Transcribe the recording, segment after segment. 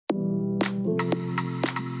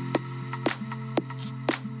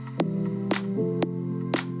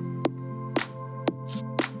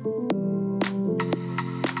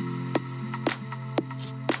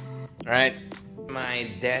Alright,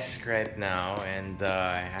 my desk right now, and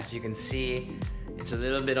as you can see, it's a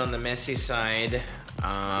little bit on the messy side.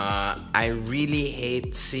 I really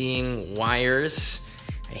hate seeing wires.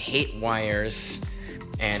 I hate wires,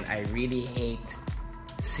 and I really hate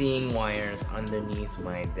seeing wires underneath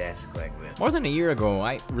my desk like this. More than a year ago,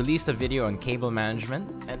 I released a video on cable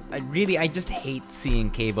management, and I just hate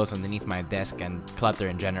seeing cables underneath my desk and clutter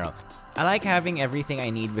in general. I like having everything I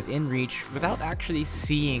need within reach without actually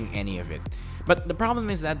seeing any of it. But the problem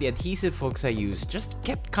is that the adhesive hooks I use just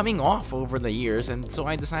kept coming off over the years, and so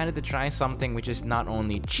I decided to try something which is not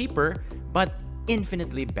only cheaper, but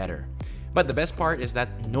infinitely better. But the best part is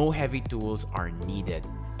that no heavy tools are needed.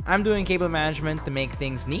 I'm doing cable management to make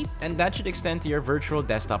things neat, and that should extend to your virtual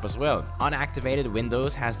desktop as well. Unactivated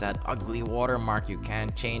Windows has that ugly watermark you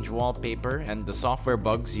can't change wallpaper, and the software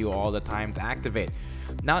bugs you all the time to activate.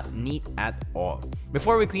 Not neat at all.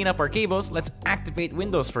 Before we clean up our cables, let's activate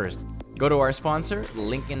Windows first. Go to our sponsor,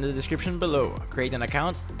 link in the description below. Create an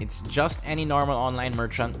account. It's just any normal online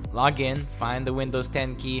merchant. Log in, find the Windows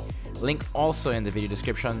 10 key. Link also in the video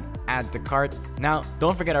description. Add to cart. Now,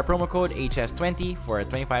 don't forget our promo code HS20 for a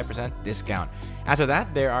 25% discount. After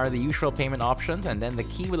that, there are the usual payment options, and then the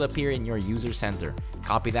key will appear in your user center.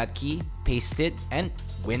 Copy that key, paste it, and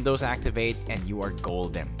Windows activate, and you are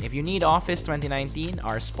golden. If you need Office 2019,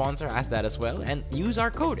 our sponsor has that as well, and use our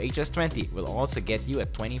code HS20. We'll also get you a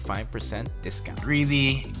 25% discount.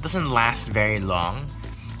 Really, it doesn't last very long,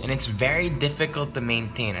 and it's very difficult to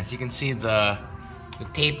maintain. As you can see, the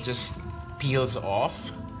tape just peels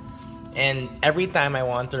off, and every time I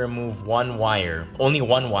want to remove one wire, only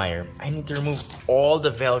one wire, I need to remove all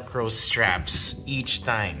the Velcro straps each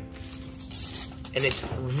time. And it's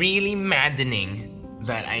really maddening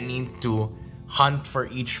that I need to hunt for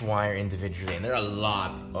each wire individually, and there are a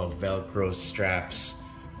lot of Velcro straps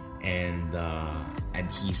and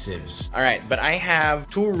adhesives. Alright, but I have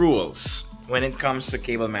two rules when it comes to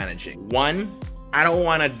cable managing. One, I don't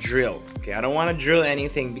want to drill. Okay, I don't want to drill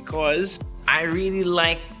anything because I really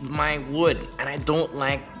like my wood and I don't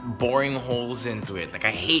like boring holes into it. Like,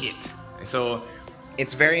 I hate it. So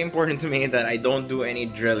it's very important to me that I don't do any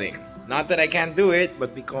drilling. Not that I can't do it,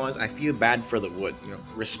 but because I feel bad for the wood. You know,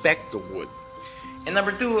 respect the wood. And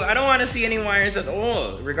number two, I don't want to see any wires at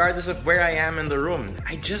all, regardless of where I am in the room.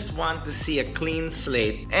 I just want to see a clean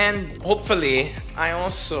slate. And hopefully, I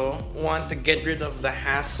also want to get rid of the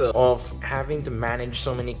hassle of having to manage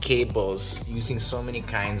so many cables using so many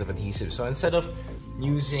kinds of adhesives. So instead of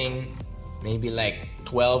using maybe like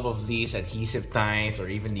 12 of these adhesive ties or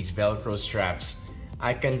even these Velcro straps,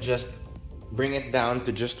 I can just bring it down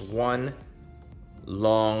to just one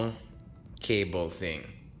long cable thing.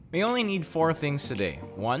 We only need 4 things today.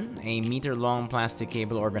 1, a meter-long plastic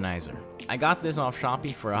cable organizer. I got this off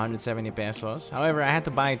Shopee for 170 pesos. However, I had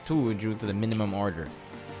to buy 2 due to the minimum order.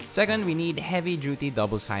 Second, we need heavy-duty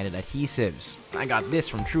double-sided adhesives. I got this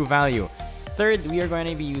from True Value. Third, we are going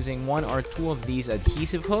to be using 1 or 2 of these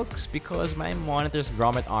adhesive hooks because my monitor's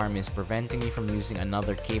grommet arm is preventing me from using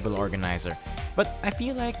another cable organizer. But I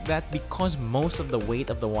feel like that because most of the weight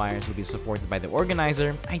of the wires will be supported by the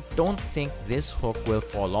organizer, I don't think this hook will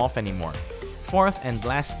fall off anymore. Fourth and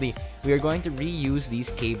lastly, we are going to reuse these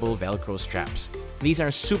cable Velcro straps. These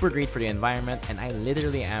are super great for the environment, and I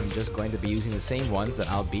literally am just going to be using the same ones that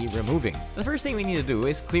I'll be removing. The first thing we need to do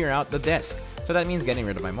is clear out the desk. So that means getting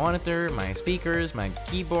rid of my monitor, my speakers, my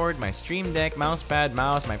keyboard, my Stream Deck, mousepad,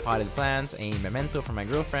 mouse, my potted plants, a memento for my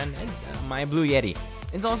girlfriend, and my Blue Yeti.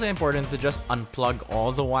 It's also important to just unplug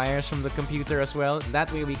all the wires from the computer as well.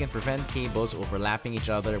 That way we can prevent cables overlapping each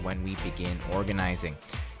other when we begin organizing.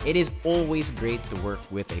 It is always great to work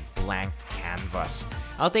with a blank canvas.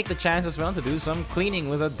 I'll take the chance as well to do some cleaning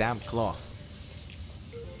with a damp cloth.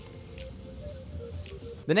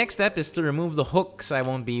 The next step is to remove the hooks I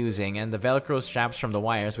won't be using and the Velcro straps from the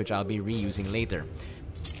wires, which I'll be reusing later.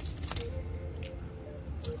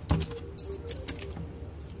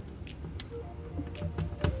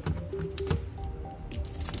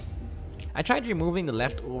 I tried removing the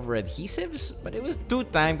leftover adhesives, but it was too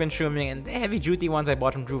time consuming, and the heavy duty ones I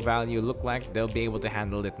bought from True Value look like they'll be able to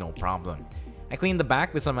handle it no problem. I cleaned the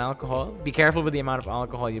back with some alcohol. Be careful with the amount of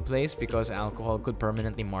alcohol you place because alcohol could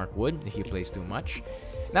permanently mark wood if you place too much.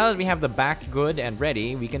 Now that we have the back good and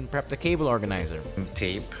ready, we can prep the cable organizer.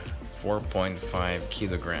 Tape, 4.5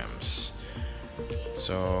 kilograms.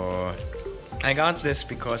 So I got this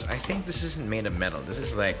because I think this isn't made of metal. This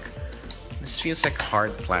feels like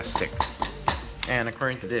hard plastic. And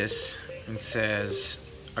according to this, it says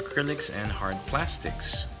acrylics and hard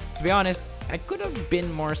plastics. To be honest, I could have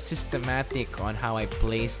been more systematic on how I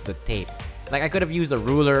placed the tape. Like, I could have used a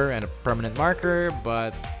ruler and a permanent marker,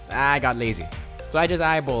 but I got lazy. So I just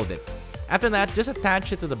eyeballed it. After that, just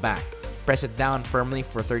attach it to the back. Press it down firmly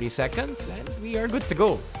for 30 seconds, and we are good to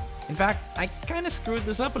go. In fact, I kinda screwed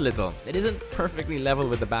this up a little. It isn't perfectly level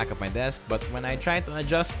with the back of my desk, but when I tried to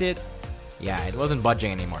adjust it, yeah, it wasn't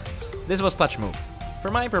budging anymore. This was touch move. For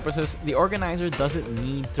my purposes, the organizer doesn't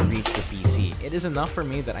need to reach the PC. It is enough for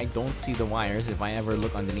me that I don't see the wires if I ever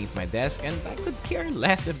look underneath my desk, and I could care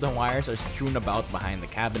less if the wires are strewn about behind the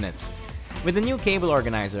cabinets. With the new cable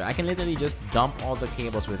organizer, I can literally just dump all the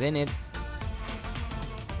cables within it,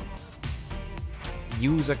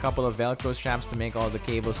 use a couple of Velcro straps to make all the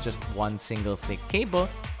cables just one single thick cable,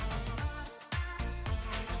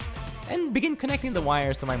 and begin connecting the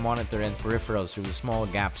wires to my monitor and peripherals through the small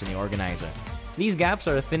gaps in the organizer. These gaps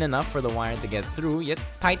are thin enough for the wire to get through, yet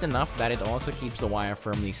tight enough that it also keeps the wire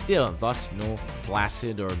firmly still, thus no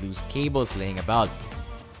flaccid or loose cables laying about.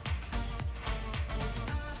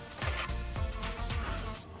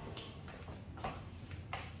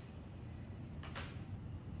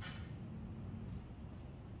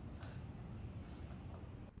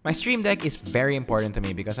 My Stream Deck is very important to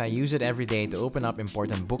me because I use it every day to open up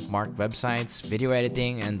important bookmark websites, video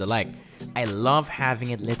editing, and the like. I love having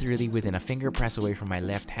it literally within a finger press away from my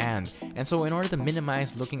left hand, and so in order to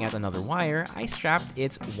minimize looking at another wire, I strapped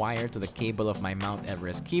its wire to the cable of my Mount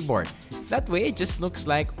Everest keyboard. That way, it just looks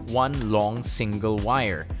like one long single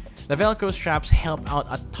wire. The Velcro straps help out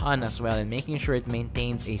a ton as well in making sure it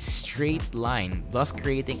maintains a straight line, thus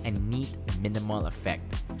creating a neat, minimal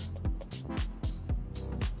effect.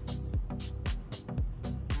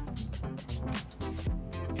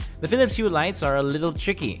 The Philips Hue lights are a little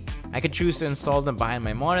tricky. I could choose to install them behind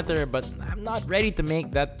my monitor, but I'm not ready to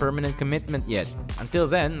make that permanent commitment yet. Until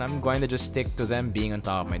then, I'm going to just stick to them being on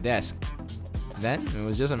top of my desk. Then, it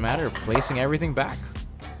was just a matter of placing everything back.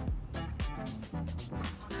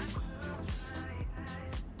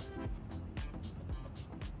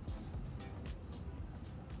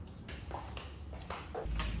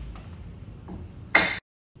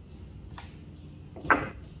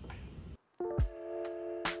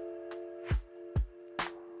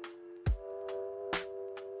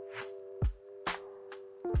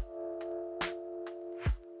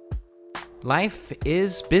 Life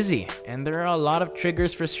is busy, and there are a lot of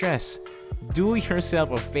triggers for stress. Do yourself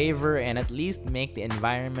a favor and at least make the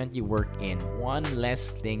environment you work in one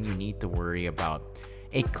less thing you need to worry about.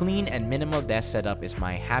 A clean and minimal desk setup is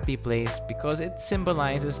my happy place because it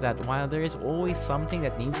symbolizes that while there is always something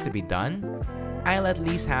that needs to be done, I'll at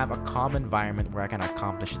least have a calm environment where I can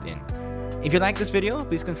accomplish it in. If you like this video,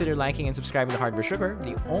 please consider liking and subscribing to Hardware Sugar,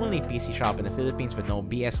 the only PC shop in the Philippines with no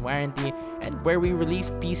BS warranty, and where we release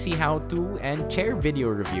PC how-to and chair video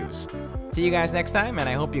reviews. See you guys next time, and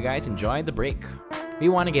I hope you guys enjoyed the break. We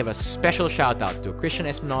want to give a special shout out to Christian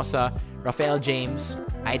Espinosa, Rafael James,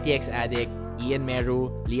 ITX Addict, Ian Meru,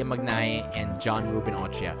 Liam Magnaye, and John Ruben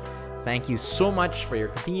Ochia. Thank you so much for your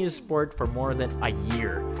continued support for more than a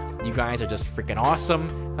year. You guys are just freaking awesome.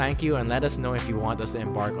 Thank you, and let us know if you want us to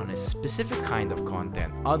embark on a specific kind of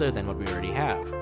content other than what we already have.